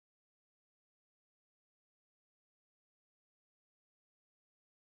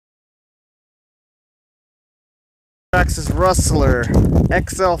Traxxas Rustler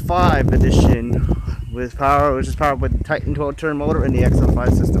XL-5 edition with power, which is powered with Titan 12-turn motor and the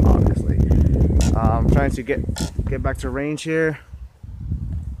XL-5 system, obviously. I'm trying to get back to range here.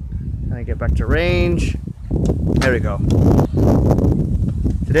 Trying to get back to range. There we go.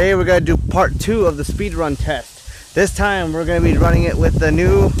 Today we're gonna do part 2 of the speed run test. This time we're gonna be running it with the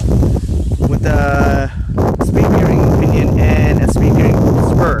speed gearing pinion and a speed gearing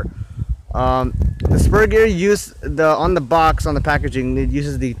spur. The spur gear on the box, on the packaging, it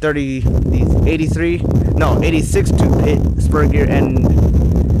uses the 86 tooth pit spur gear and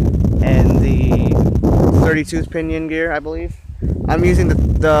the 32 pinion gear, I believe. I'm using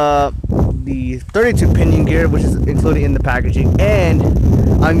the 32 pinion gear, which is included in the packaging, and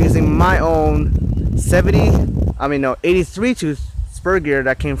I'm using my own 83 tooth spur gear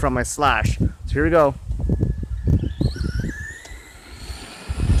that came from my Slash. So here we go.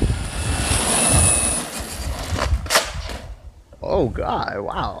 Oh god,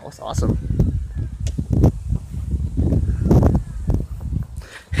 wow, that's awesome.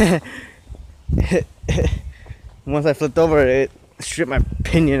 Once I flipped over, it stripped my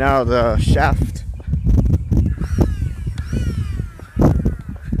pinion out of the shaft.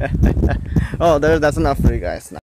 Oh, that's enough for you guys.